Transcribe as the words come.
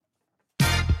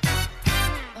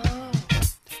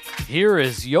Here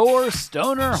is your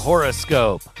Stoner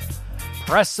Horoscope.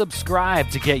 Press subscribe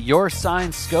to get your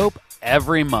sign scope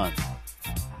every month.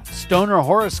 Stoner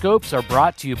Horoscopes are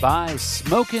brought to you by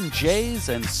Smokin' Jays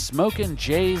and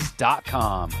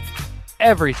SmokinJays.com.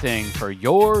 Everything for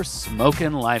your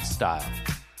smokin' lifestyle.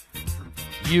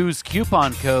 Use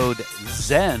coupon code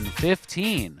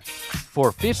ZEN15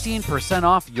 for 15%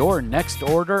 off your next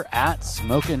order at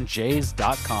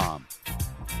SmokinJays.com.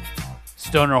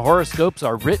 Stoner Horoscopes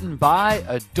are written by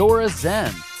Adora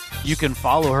Zen. You can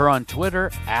follow her on Twitter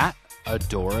at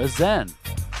Adora Zen.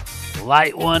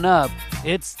 Light one up.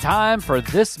 It's time for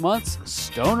this month's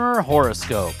Stoner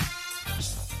Horoscope.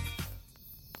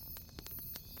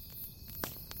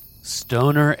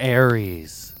 Stoner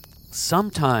Aries.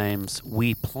 Sometimes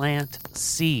we plant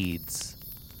seeds,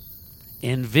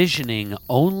 envisioning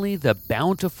only the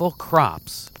bountiful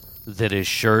crops that is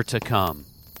sure to come.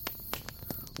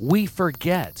 We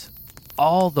forget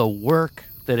all the work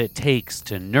that it takes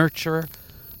to nurture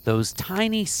those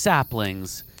tiny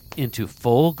saplings into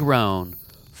full-grown,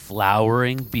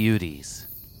 flowering beauties.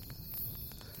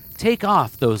 Take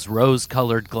off those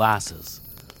rose-colored glasses.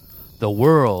 The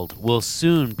world will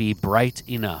soon be bright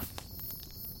enough.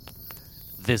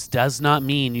 This does not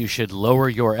mean you should lower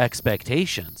your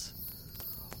expectations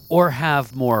or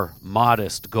have more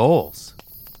modest goals.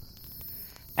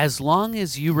 As long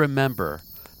as you remember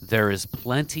there is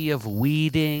plenty of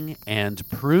weeding and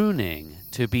pruning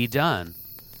to be done,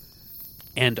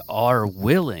 and are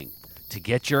willing to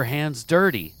get your hands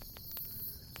dirty,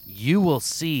 you will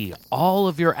see all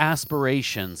of your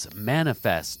aspirations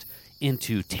manifest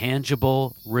into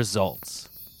tangible results.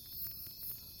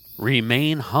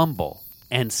 Remain humble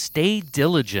and stay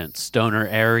diligent, Stoner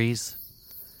Aries.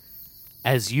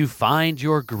 As you find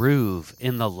your groove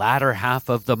in the latter half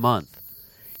of the month,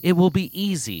 it will be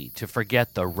easy to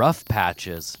forget the rough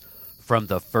patches from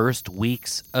the first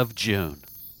weeks of June.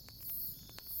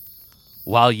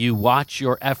 While you watch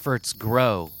your efforts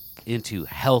grow into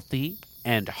healthy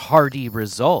and hearty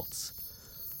results,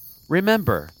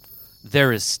 remember,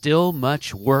 there is still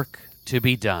much work to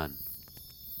be done.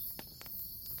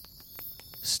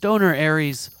 Stoner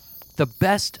Aries, the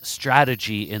best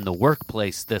strategy in the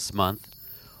workplace this month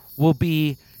will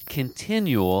be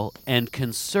continual and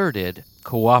concerted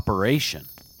cooperation.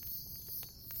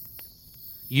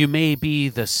 You may be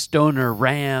the stoner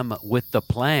ram with the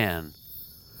plan,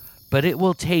 but it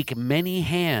will take many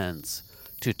hands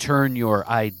to turn your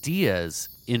ideas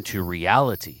into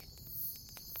reality.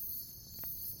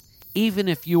 Even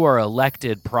if you are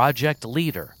elected project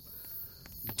leader,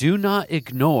 do not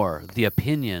ignore the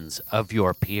opinions of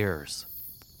your peers.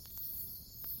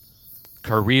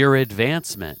 Career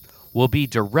advancement will be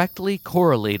directly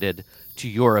correlated to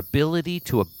your ability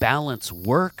to balance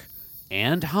work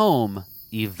and home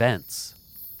events.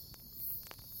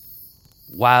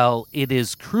 While it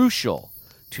is crucial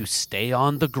to stay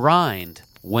on the grind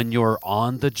when you're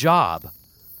on the job,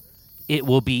 it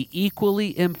will be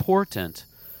equally important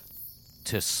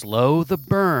to slow the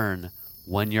burn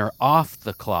when you're off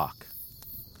the clock.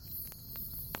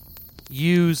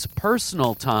 Use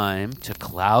personal time to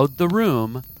cloud the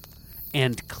room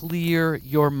and clear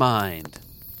your mind.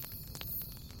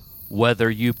 Whether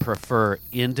you prefer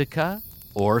indica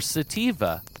or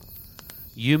sativa,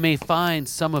 you may find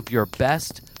some of your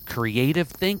best creative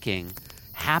thinking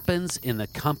happens in the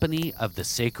company of the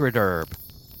sacred herb.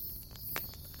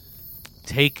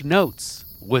 Take notes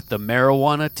with the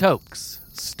marijuana tokes,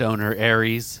 Stoner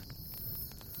Aries.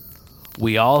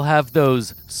 We all have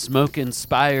those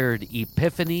smoke-inspired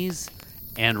epiphanies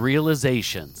and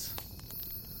realizations.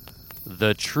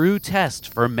 The true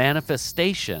test for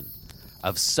manifestation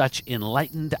of such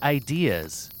enlightened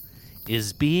ideas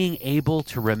is being able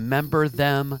to remember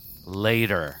them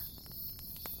later.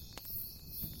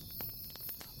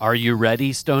 Are you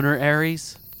ready, Stoner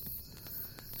Aries?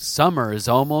 Summer is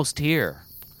almost here,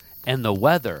 and the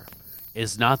weather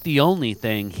is not the only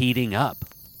thing heating up.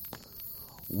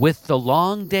 With the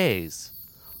long days,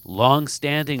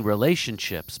 long-standing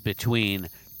relationships between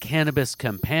cannabis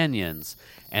companions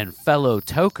and fellow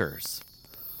tokers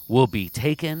will be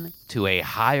taken to a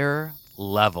higher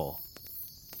level.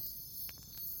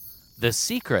 The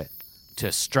secret to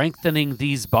strengthening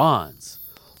these bonds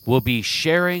will be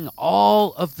sharing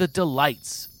all of the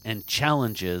delights and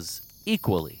challenges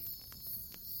equally.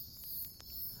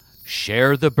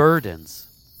 Share the burdens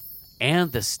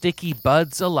and the sticky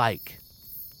buds alike.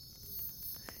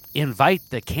 Invite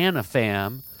the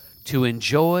Canafam to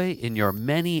enjoy in your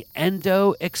many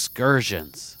endo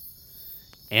excursions,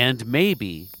 and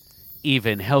maybe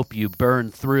even help you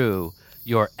burn through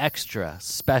your extra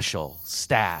special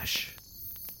stash.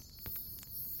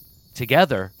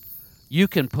 Together, you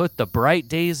can put the bright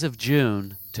days of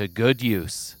June to good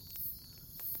use.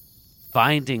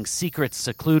 Finding secret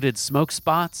secluded smoke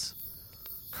spots,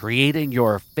 creating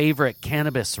your favorite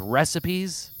cannabis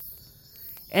recipes,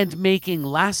 and making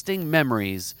lasting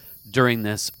memories during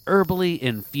this herbally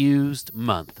infused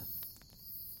month.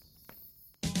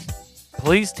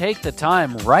 Please take the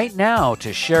time right now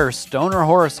to share stoner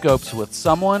horoscopes with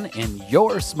someone in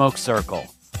your smoke circle.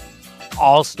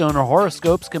 All stoner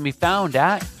horoscopes can be found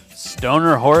at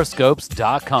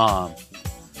stonerhoroscopes.com.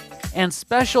 And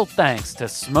special thanks to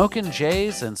Smokin'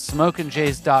 Jays and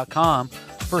smokinjays.com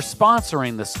for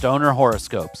sponsoring the stoner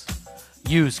horoscopes.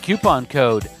 Use coupon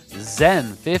code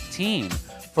ZEN15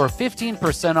 for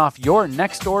 15% off your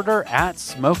next order at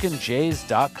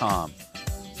smokinjays.com.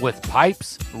 With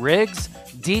pipes, rigs,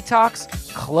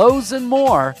 detox, clothes, and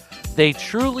more, they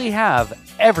truly have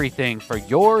everything for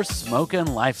your smoking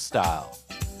lifestyle.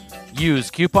 Use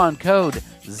coupon code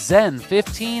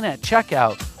ZEN15 at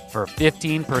checkout for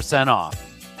 15% off.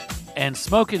 And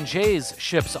Smokin' Jays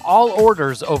ships all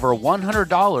orders over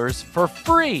 $100 for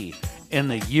free in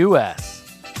the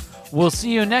U.S. We'll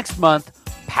see you next month,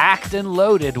 packed and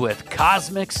loaded with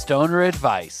cosmic stoner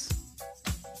advice.